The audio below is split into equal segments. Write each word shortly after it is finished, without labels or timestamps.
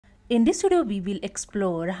In this video, we will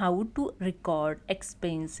explore how to record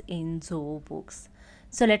expense in Zoho Books.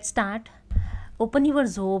 So let's start. Open your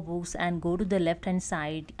Zoho Books and go to the left hand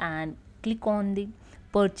side and click on the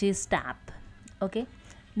purchase tab. Okay.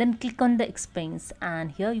 Then click on the expense and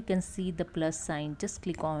here you can see the plus sign. Just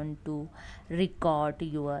click on to record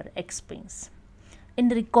your expense. In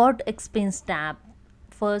the record expense tab,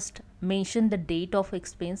 first mention the date of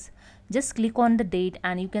expense. Just click on the date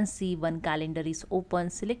and you can see one calendar is open.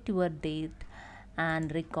 Select your date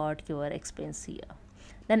and record your expense here.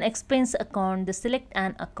 Then expense account, the select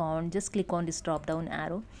an account, just click on this drop down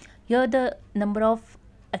arrow. Here the number of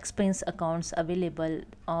expense accounts available,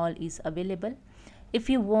 all is available. If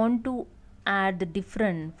you want to add the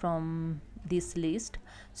different from this list,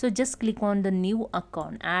 so just click on the new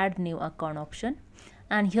account, add new account option,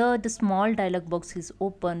 and here the small dialog box is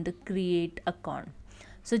open, the create account.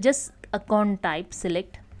 So just account type,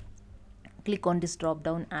 select, click on this drop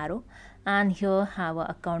down arrow, and here have a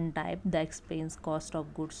account type, the expense, cost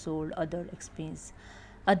of goods sold, other expense,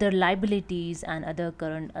 other liabilities and other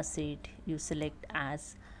current asset you select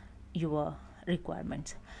as your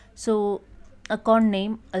requirements. So account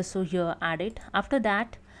name also here add it. After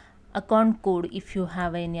that, account code, if you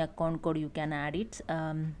have any account code you can add it,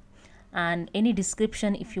 and any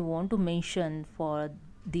description if you want to mention for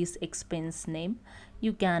this expense name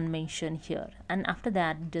you can mention here. And after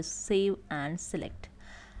that, just save and select.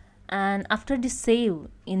 And after this save,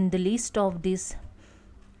 in the list of this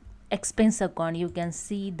expense account you can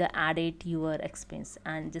see the added your expense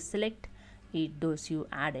and just select it, those you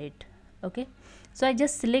added. Okay, so I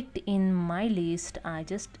just select in my list, I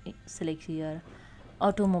just select here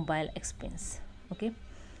automobile expense. Okay,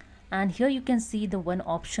 and here you can see the one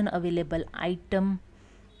option available,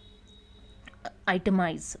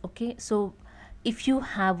 itemize. Okay, so if you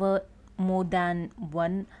have a more than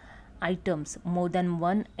one items, more than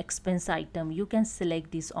one expense item, you can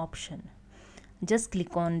select this option. Just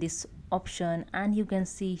click on this option and you can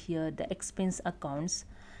see here the expense accounts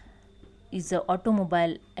is a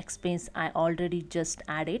automobile expense I already just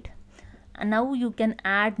added. And now you can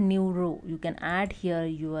add new row, you can add here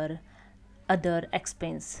your other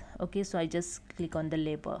expense. Okay, so I just click on the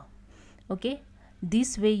labor. Okay,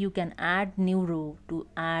 this way you can add new row to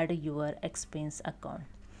add your expense account.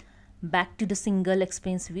 Back to the single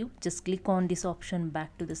expense view, just click on this option,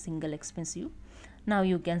 back to the single expense view. Now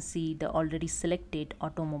you can see the already selected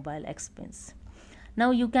automobile expense.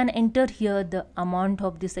 Now you can enter here the amount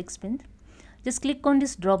of this expense. Just click on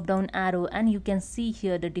this drop down arrow and you can see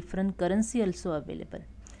here the different currency also available.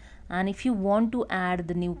 And if you want to add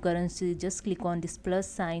the new currency, just click on this plus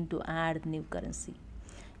sign to add new currency.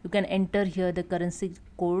 You can enter here the currency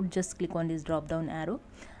code, just click on this drop down arrow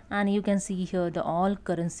and you can see here the all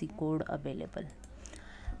currency code available.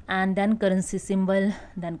 And then currency symbol,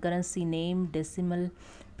 then currency name, decimal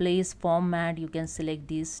place, format, you can select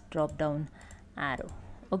this drop down arrow.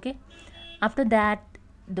 Okay, after that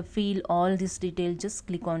the field all this detail, just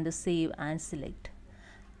click on the save and select.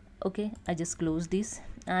 Okay, I just close this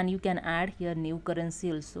and you can add here new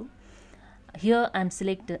currency also. Here I'm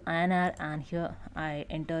select INR and here I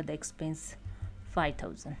enter the expense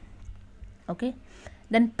 5000. Okay,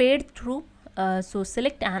 then paid through, so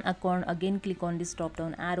select an account, again click on this drop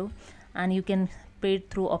down arrow and you can paid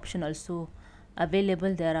through option also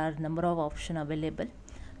available. There are number of option available,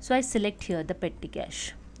 so I select here the petty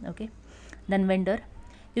cash. Okay, then vendor,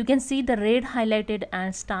 you can see the red highlighted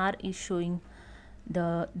and star is showing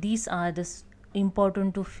these are the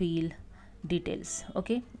important to fill details.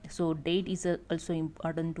 Okay, so date is also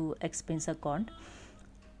important to expense account.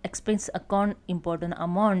 Expense account, important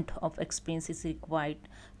amount of expense is required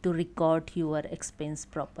to record your expense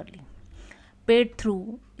properly. Paid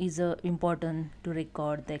through is important to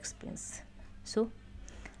record the expense. So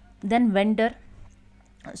then vendor,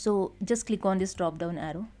 so just click on this drop down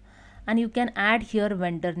arrow and you can add here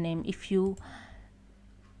vendor name if you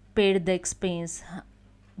paid the expense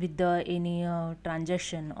with the any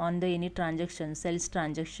transaction, on the any transaction, sales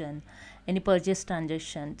transaction, any purchase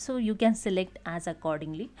transaction, so you can select as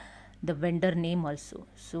accordingly the vendor name also,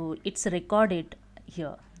 so it's recorded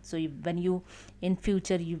here. So when you in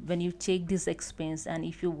future when you check this expense and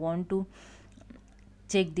if you want to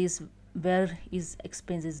check this where is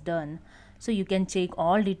expense is done, so you can check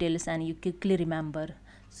all details and you quickly remember.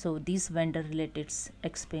 So this vendor related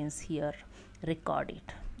expense here recorded.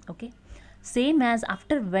 Okay, same as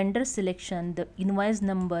after vendor selection, the invoice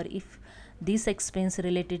number, if this expense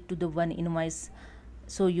related to the one invoice,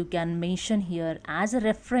 so you can mention here as a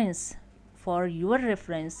reference, for your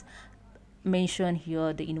reference mention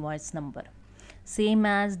here the invoice number. Same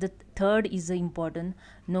as the third is important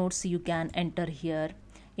notes, you can enter here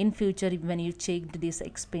in future when you checked this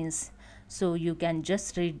expense, so you can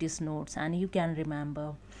just read these notes and you can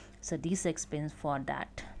remember so this expense for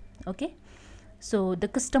that. Okay, so the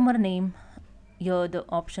customer name, here the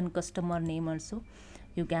option customer name also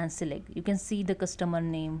you can select. You can see the customer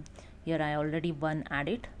name here, I already one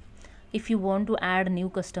added. If you want to add new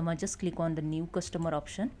customer, just click on the new customer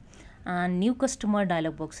option and new customer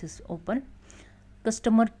dialog box is open.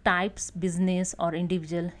 Customer types business or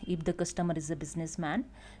individual. If the customer is a businessman,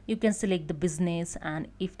 you can select the business, and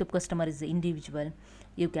if the customer is an individual,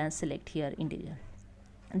 you can select here individual.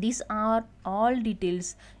 These are all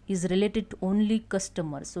details is related to only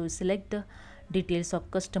customer, so select the details of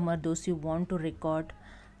customer, those you want to record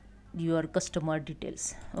your customer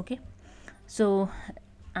details. Okay, so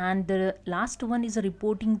and the last one is a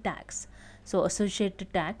reporting tax, so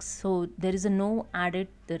associated tax. So there is a no added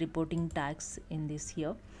the reporting tax in this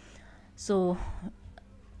here, so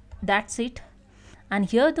that's it. And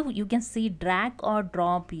here you can see drag or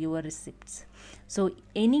drop your receipts. So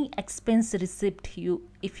any expense receipt, you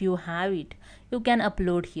if you have it, you can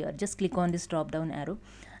upload here. Just click on this drop down arrow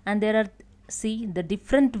and there are, see the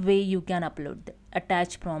different way you can upload.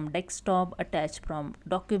 Attach from desktop, attach from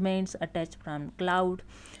documents, attach from cloud,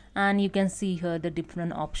 and you can see here the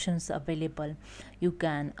different options available. You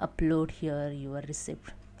can upload here your receipt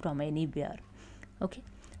from anywhere. Okay,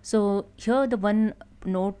 so here the one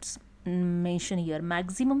notes mention here,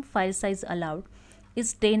 maximum file size allowed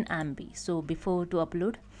is 10 MB. So before to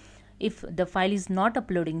upload, if the file is not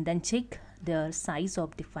uploading, then check the size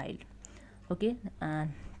of the file. Okay,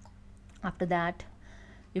 and after that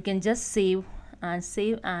you can just save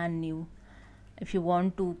and new. If you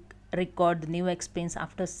want to record the new expense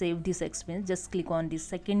after save this expense, just click on the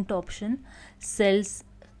second option, cells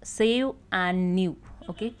save and new.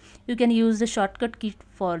 Okay, you can use the shortcut key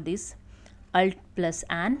for this, alt plus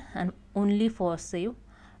and only for save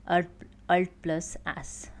alt plus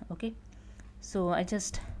as. Okay, so I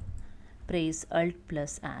just press alt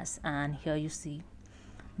plus as and here you see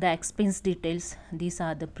the expense details. These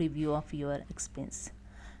are the preview of your expense.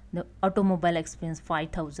 The automobile expense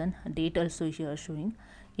 5,000, date also here showing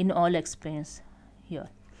in all expense here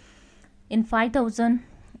in 5,000.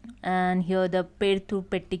 And here the paid through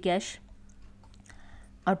petty cash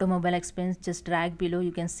automobile expense, just drag below,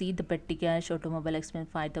 you can see the petty cash automobile expense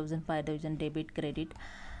 5,000 debit credit.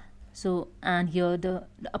 So and here the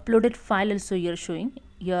uploaded file also you're showing.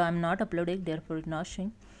 Here I'm not uploading, therefore it's not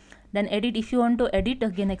showing. Then edit, if you want to edit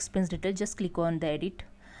again expense detail, just click on the edit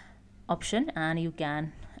option and you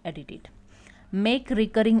can edit it. Make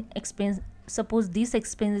recurring expense, suppose this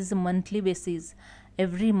expense is a monthly basis,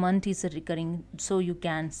 every month is a recurring, so you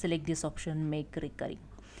can select this option, make recurring.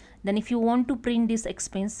 Then if you want to print this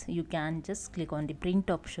expense, you can just click on the print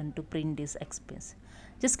option to print this expense.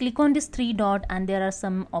 Just click on this three dot and there are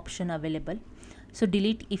some option available. So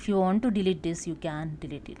delete, if you want to delete this, you can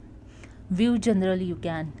delete it. View general, you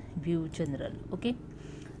can view general. Okay,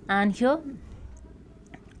 and here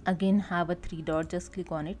again have a three dot, just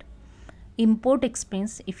click on it. Import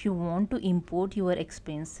expense, if you want to import your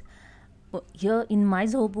expense, here in my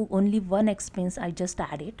Zoho book only one expense I just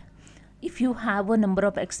added. If you have a number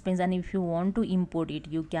of expense and if you want to import it,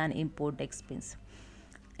 you can import expense.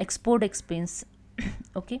 Export expense.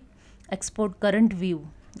 Okay, export current view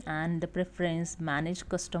and the preference, manage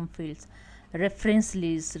custom fields, reference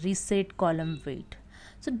list, reset column weight.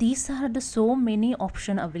 So these are the so many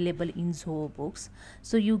option available in Zoho books,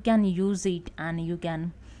 so you can use it and you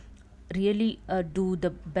can really do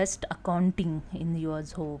the best accounting in your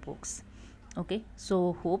Zoho books. Okay,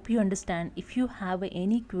 so hope you understand. If you have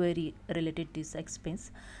any query related to this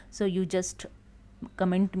expense, so you just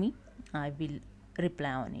comment me, I will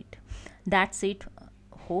reply on it. That's it.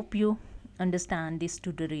 Hope you understand this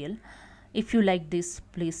tutorial. If you like this,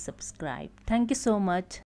 please subscribe. Thank you so much.